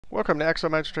Welcome to Excel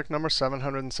Magic Trick number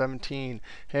 717.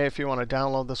 Hey, if you want to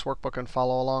download this workbook and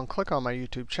follow along, click on my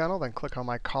YouTube channel, then click on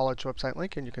my college website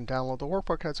link, and you can download the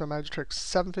workbook. Excel Magic Trick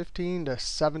 715 to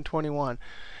 721.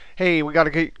 Hey, we got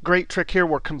a great trick here.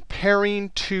 We're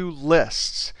comparing two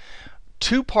lists.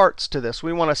 Two parts to this.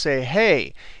 We want to say,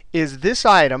 hey, is this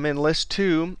item in list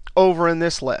 2 over in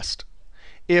this list?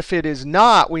 If it is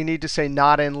not, we need to say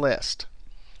not in list.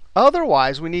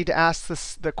 Otherwise, we need to ask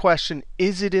the question,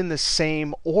 is it in the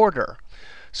same order?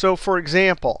 So for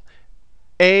example,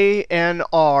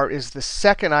 ANR is the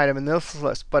second item in this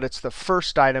list, but it's the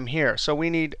first item here. So we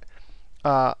need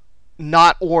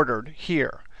not ordered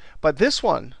here. But this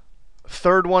one,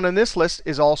 third one in this list,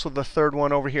 is also the third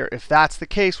one over here. If that's the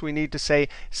case, we need to say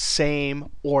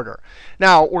same order.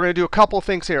 Now, we're going to do a couple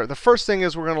things here. The first thing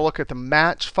is we're going to look at the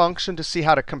match function to see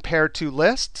how to compare two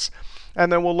lists. And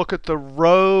then we'll look at the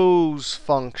rows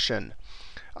function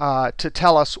to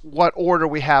tell us what order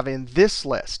we have in this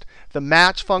list. The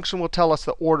match function will tell us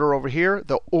the order over here,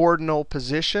 the ordinal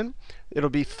position. It'll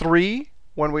be 3.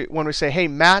 When we say, hey,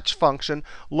 match function,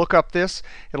 look up this,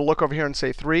 it'll look over here and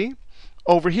say 3.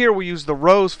 Over here, we use the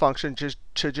rows function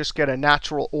to just get a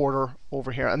natural order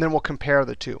over here. And then we'll compare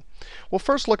the two. We'll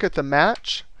first look at the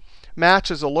match.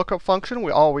 Match is a lookup function.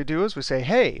 All we do is we say,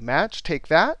 hey, match, take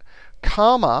that,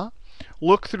 comma,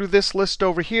 look through this list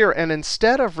over here, and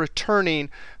instead of returning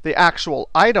the actual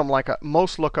item like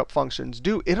most lookup functions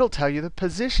do, it'll tell you the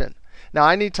position. Now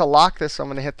I need to lock this, so I'm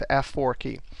going to hit the F4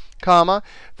 key. Comma,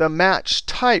 the match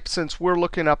type, since we're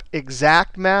looking up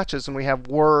exact matches and we have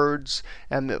words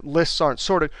and the lists aren't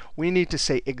sorted, we need to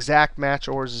say exact match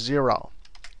or 0.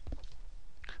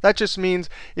 That just means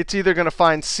it's either going to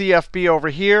find CFB over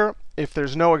here. If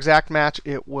there's no exact match,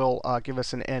 it will give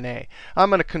us an NA. I'm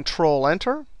going to Control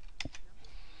Enter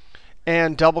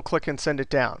and double click and send it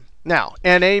down. Now,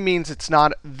 NA means it's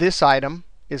not, this item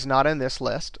is not in this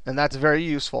list, and that's very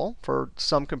useful for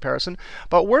some comparison.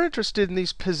 But we're interested in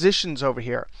these positions over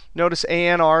here. Notice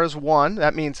ANR is 1.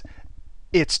 That means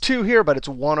it's 2 here, but it's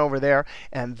 1 over there.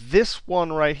 And this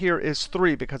one right here is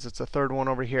 3 because it's the third one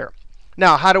over here.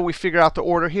 Now, how do we figure out the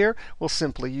order here? We'll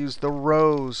simply use the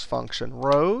rows function,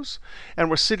 rows. And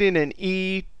we're sitting in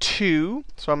E2.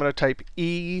 So I'm going to type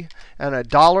E and a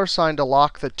 $ to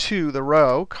lock the 2, the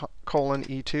row, colon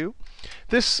E2.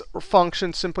 This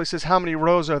function simply says how many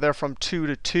rows are there from 2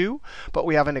 to 2. But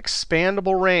we have an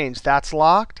expandable range. That's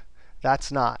locked. That's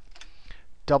not.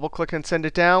 Double click and send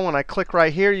it down. When I click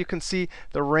right here, you can see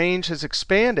the range has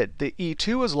expanded. The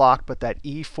E2 is locked, but that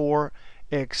E4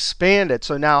 expanded.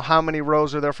 So now how many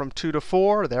rows are there from 2 to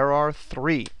 4? There are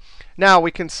 3. Now we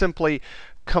can simply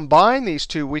combine these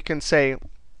two. We can say,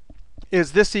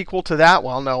 is this equal to that?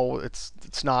 Well, no, it's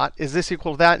not. Is this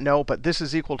equal to that? No, but this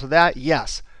is equal to that?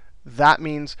 Yes. That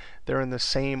means they're in the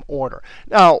same order.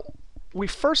 Now, we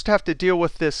first have to deal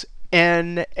with this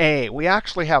NA. We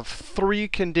actually have 3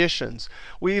 conditions.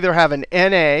 We either have an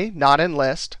NA, not in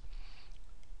list,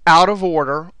 out of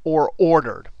order, or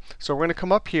ordered. So we're going to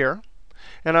come up here.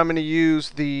 And I'm going to use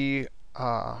the,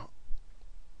 I'm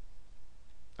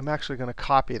actually going to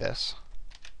copy this.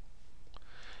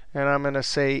 And I'm going to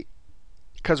say,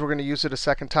 because we're going to use it a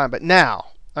second time. But now,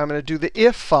 I'm going to do the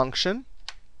if function.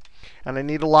 And I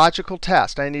need a logical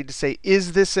test. I need to say,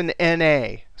 is this an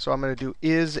NA? So I'm going to do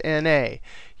is NA.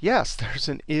 Yes, there's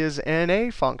an is NA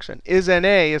function. Is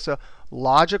NA is a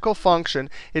logical function.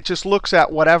 It just looks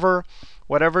at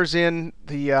whatever's in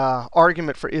the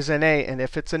argument for is NA, and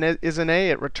if it's an is NA,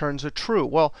 it returns a true.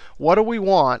 Well, what do we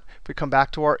want? If we come back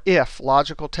to our if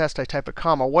logical test, I type a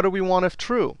comma. What do we want if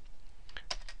true?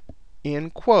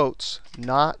 In quotes,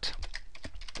 not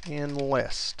in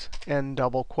list, end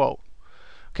double quote.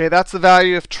 Okay, that's the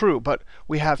value if true. But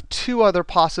we have 2 other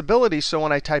possibilities. So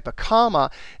when I type a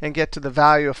comma and get to the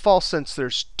value of false, since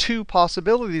there's 2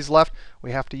 possibilities left,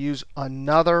 we have to use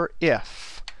another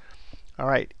if. All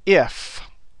right, if.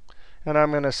 And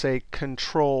I'm going to say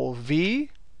Control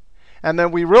V. And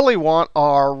then we really want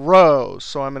our rows.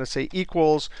 So I'm going to say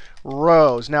equals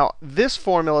rows. Now, this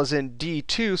formula is in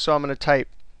D2, so I'm going to type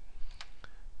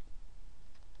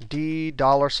D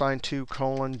 $2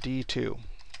 colon D2.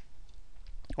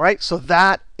 All right, so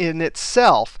that in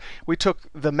itself, we took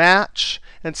the match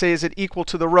and say, is it equal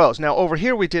to the rows? Now, over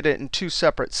here, we did it in 2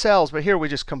 separate cells. But here, we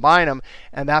just combine them.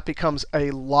 And that becomes a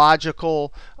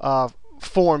logical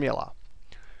formula.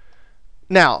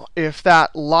 Now, if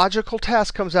that logical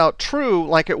test comes out true,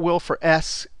 like it will for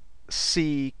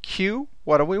SCQ,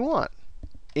 what do we want?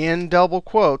 In double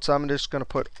quotes, I'm just going to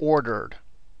put ordered.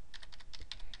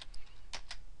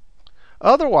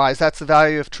 Otherwise, that's the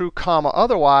value of true, comma.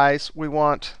 Otherwise, we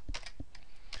want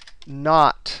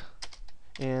not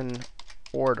in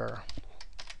order.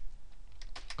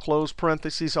 Close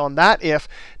parentheses on that if.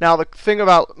 Now, the thing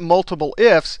about multiple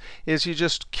ifs is you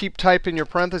just keep typing your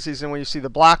parentheses, and when you see the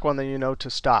black one, then you know to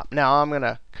stop. Now, I'm going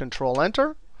to Control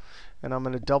Enter, and I'm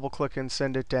going to double click and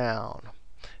send it down.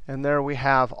 And there we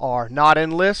have our not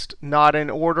in list, not in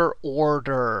order,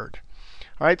 ordered.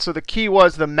 All right, so the key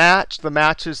was the match. The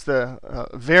match is the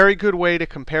very good way to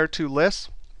compare two lists.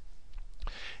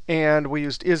 And we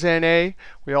used isNA.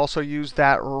 We also used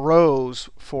that rows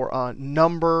for a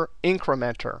number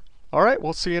incrementer. All right,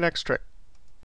 we'll see you next trick.